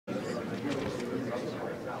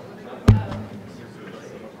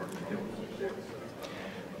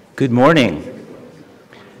Good morning.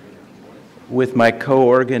 With my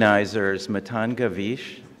co-organizers Matan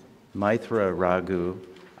Gavish, Maithra Raghu,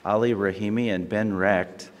 Ali Rahimi, and Ben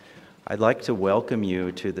Recht, I'd like to welcome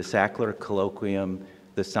you to the Sackler Colloquium,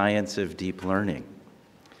 The Science of Deep Learning.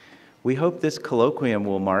 We hope this colloquium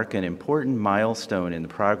will mark an important milestone in the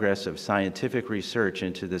progress of scientific research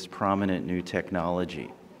into this prominent new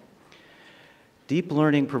technology. Deep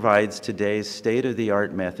learning provides today's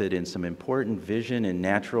state-of-the-art method in some important vision and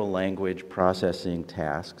natural language processing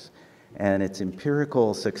tasks, and its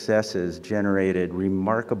empirical successes generated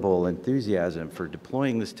remarkable enthusiasm for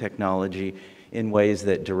deploying this technology in ways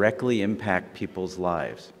that directly impact people's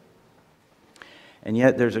lives. And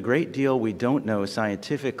yet there's a great deal we don't know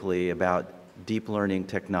scientifically about deep learning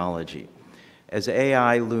technology. As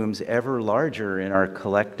AI looms ever larger in our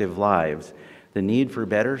collective lives, the need for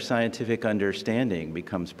better scientific understanding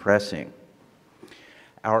becomes pressing.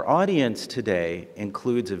 Our audience today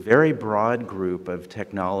includes a very broad group of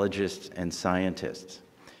technologists and scientists.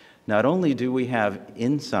 Not only do we have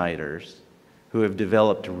insiders who have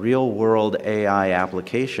developed real-world AI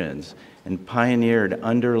applications and pioneered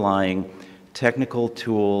underlying technical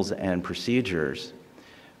tools and procedures,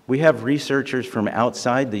 we have researchers from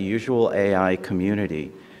outside the usual AI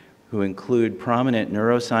community who include prominent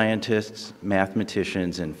neuroscientists,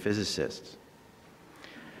 mathematicians, and physicists.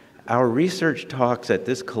 Our research talks at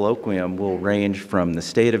this colloquium will range from the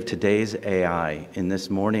state of today's AI in this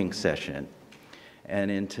morning's session and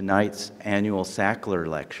in tonight's annual Sackler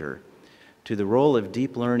lecture to the role of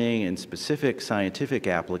deep learning in specific scientific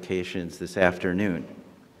applications this afternoon,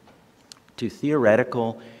 to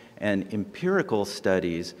theoretical and empirical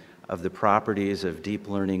studies of the properties of deep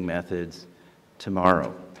learning methods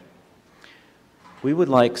tomorrow. We would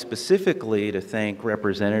like specifically to thank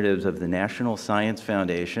representatives of the National Science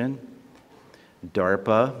Foundation,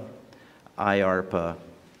 DARPA, IARPA,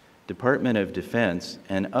 Department of Defense,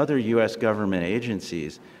 and other U.S. government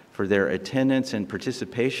agencies for their attendance and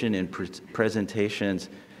participation in presentations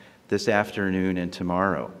this afternoon and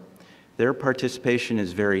tomorrow. Their participation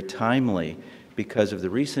is very timely because of the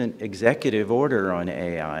recent executive order on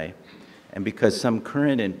AI and because some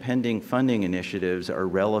current and pending funding initiatives are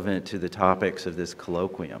relevant to the topics of this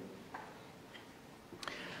colloquium.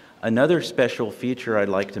 Another special feature I'd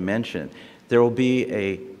like to mention, there will be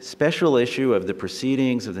a special issue of the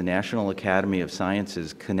Proceedings of the National Academy of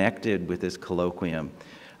Sciences connected with this colloquium,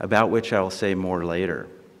 about which I will say more later.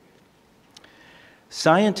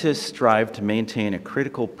 Scientists strive to maintain a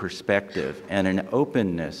critical perspective and an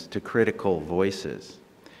openness to critical voices.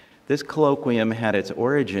 This colloquium had its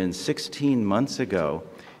origins 16 months ago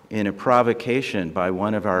in a provocation by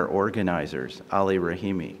one of our organizers, Ali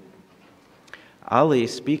Rahimi. Ali,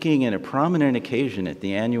 speaking in a prominent occasion at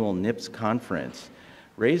the annual NIPS conference,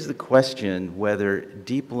 raised the question whether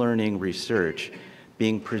deep learning research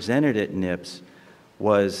being presented at NIPS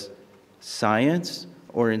was science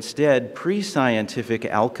or instead pre-scientific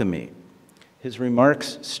alchemy. His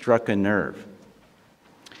remarks struck a nerve.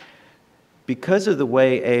 Because of the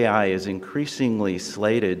way AI is increasingly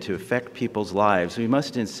slated to affect people's lives, we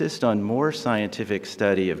must insist on more scientific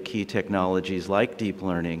study of key technologies like deep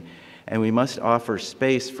learning, and we must offer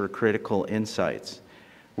space for critical insights.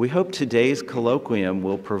 We hope today's colloquium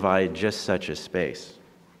will provide just such a space.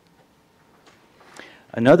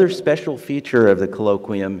 Another special feature of the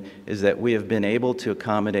colloquium is that we have been able to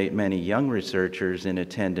accommodate many young researchers in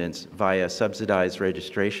attendance via subsidized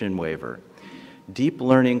registration waiver. Deep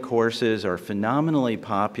learning courses are phenomenally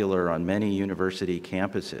popular on many university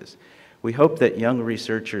campuses. We hope that young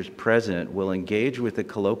researchers present will engage with the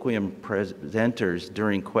colloquium presenters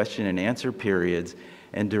during question and answer periods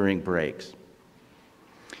and during breaks.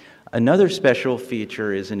 Another special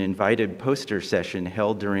feature is an invited poster session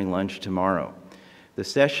held during lunch tomorrow. The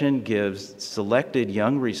session gives selected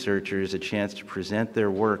young researchers a chance to present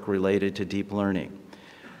their work related to deep learning.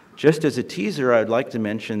 Just as a teaser, I'd like to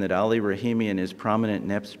mention that Ali Rahimi, in his prominent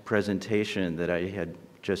NEPS presentation that I had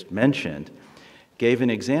just mentioned, gave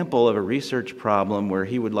an example of a research problem where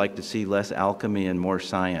he would like to see less alchemy and more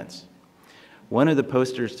science. One of the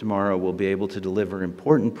posters tomorrow will be able to deliver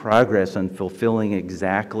important progress on fulfilling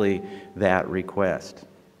exactly that request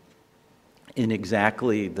in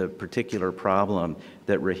exactly the particular problem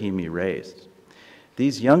that Rahimi raised.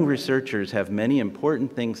 These young researchers have many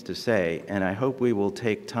important things to say, and I hope we will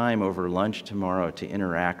take time over lunch tomorrow to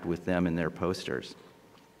interact with them in their posters.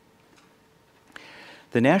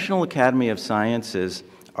 The National Academy of Sciences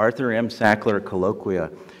Arthur M. Sackler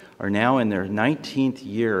Colloquia are now in their 19th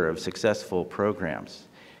year of successful programs.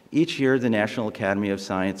 Each year, the National Academy of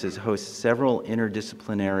Sciences hosts several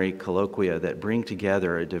interdisciplinary colloquia that bring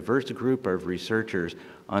together a diverse group of researchers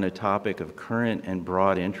on a topic of current and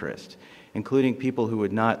broad interest, including people who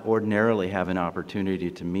would not ordinarily have an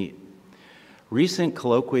opportunity to meet. Recent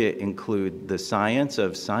colloquia include the science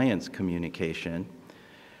of science communication,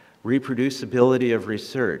 reproducibility of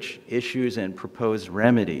research, issues and proposed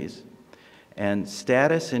remedies, and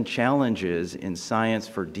status and challenges in science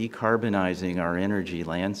for decarbonizing our energy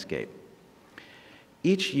landscape.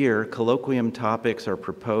 Each year, colloquium topics are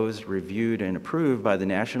proposed, reviewed, and approved by the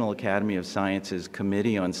National Academy of Sciences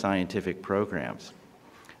Committee on Scientific Programs.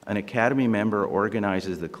 An Academy member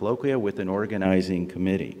organizes the colloquia with an organizing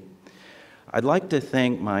committee. I'd like to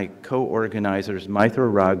thank my co-organizers,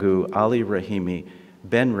 Maithra, Raghu, Ali Rahimi,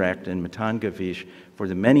 Ben Recht, and Matan Gavish for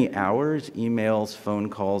the many hours, emails, phone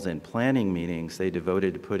calls, and planning meetings they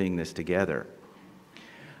devoted to putting this together.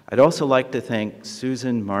 I'd also like to thank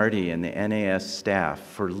Susan Marty and the NAS staff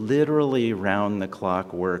for literally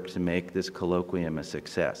round-the-clock work to make this colloquium a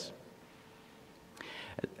success.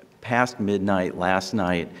 Past midnight last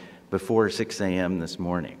night, before 6 a.m. this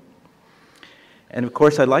morning. And of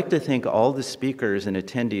course, I'd like to thank all the speakers and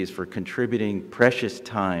attendees for contributing precious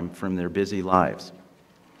time from their busy lives.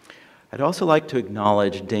 I'd also like to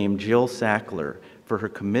acknowledge Dame Jill Sackler for her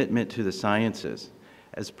commitment to the sciences.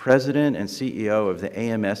 As President and CEO of the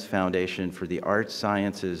AMS Foundation for the Arts,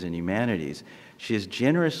 Sciences, and Humanities, she has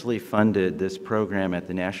generously funded this program at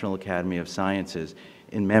the National Academy of Sciences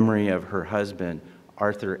in memory of her husband,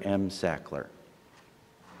 Arthur M. Sackler.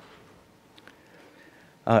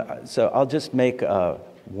 So I'll just make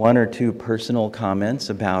one or two personal comments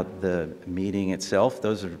about the meeting itself.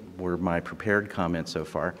 Those were my prepared comments so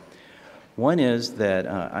far. One is that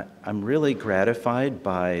I'm really gratified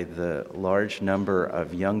by the large number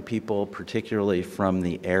of young people, particularly from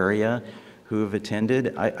the area, who have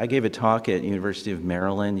attended. I gave a talk at University of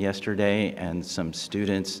Maryland yesterday, and some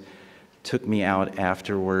students took me out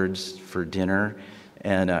afterwards for dinner,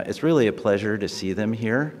 and it's really a pleasure to see them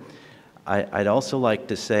here. I'd also like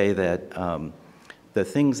to say that the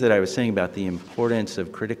things that I was saying about the importance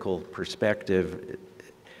of critical perspective,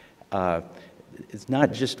 it's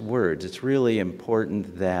not just words. It's really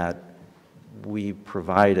important that we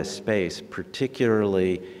provide a space,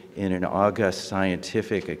 particularly in an august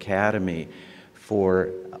scientific academy, for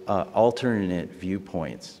alternate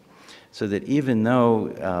viewpoints. So that even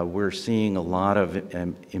though we're seeing a lot of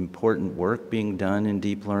important work being done in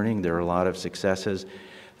deep learning, there are a lot of successes,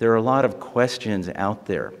 there are a lot of questions out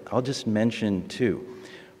there. I'll just mention two.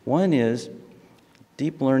 One is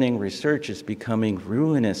deep learning research is becoming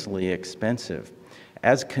ruinously expensive.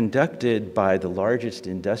 As conducted by the largest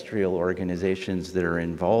industrial organizations that are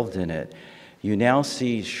involved in it, you now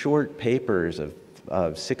see short papers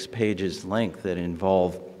of 6 pages length that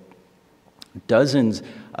involve dozens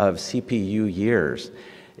of CPU years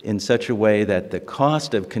in such a way that the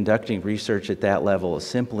cost of conducting research at that level is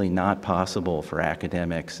simply not possible for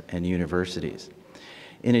academics and universities.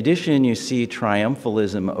 In addition, you see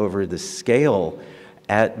triumphalism over the scale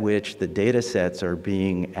at which the data sets are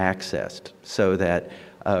being accessed, so that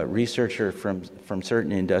researchers from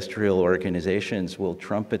certain industrial organizations will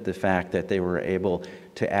trumpet the fact that they were able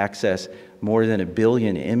to access more than 1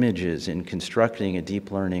 billion images in constructing a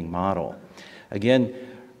deep learning model. Again,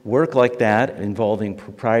 work like that involving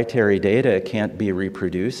proprietary data can't be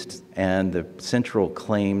reproduced, and the central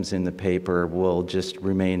claims in the paper will just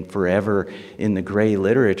remain forever in the gray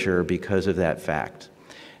literature because of that fact.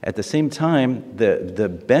 At the same time, the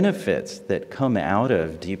benefits that come out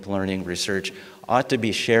of deep learning research ought to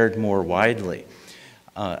be shared more widely.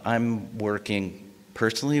 I'm working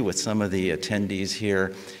personally with some of the attendees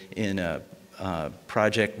here in a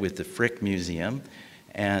project with the Frick Museum,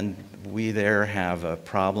 and we there have a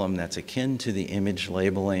problem that's akin to the image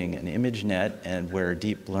labeling and ImageNet, and where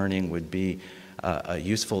deep learning would be a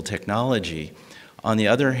useful technology. On the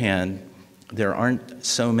other hand, there aren't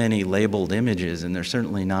so many labeled images, and there's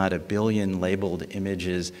certainly not 1 billion labeled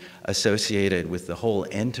images associated with the whole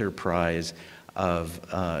enterprise of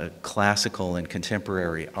classical and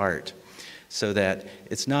contemporary art. So that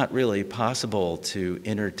it's not really possible to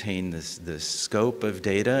entertain the scope of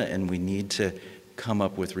data, and we need to come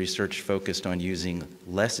up with research focused on using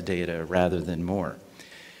less data rather than more.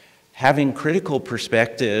 Having critical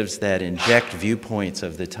perspectives that inject viewpoints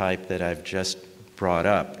of the type that I've just brought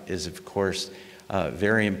up is, of course,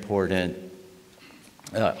 very important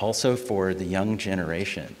also for the young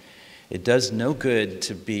generation. It does no good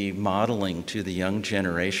to be modeling to the young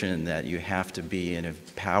generation that you have to be in a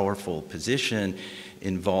powerful position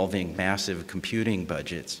involving massive computing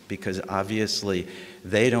budgets, because obviously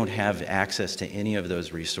they don't have access to any of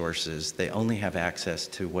those resources. They only have access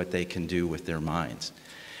to what they can do with their minds.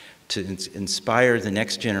 To inspire the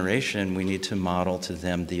next generation, we need to model to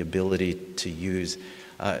them the ability to use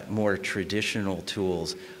more traditional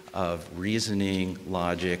tools of reasoning,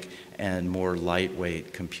 logic, and more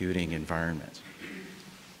lightweight computing environments.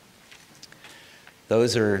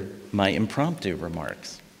 Those are my impromptu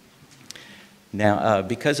remarks. Now,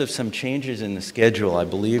 because of some changes in the schedule, I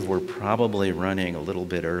believe we're probably running a little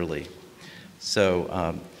bit early.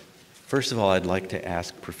 So, first of all, I'd like to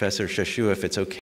ask Professor Shashu if it's okay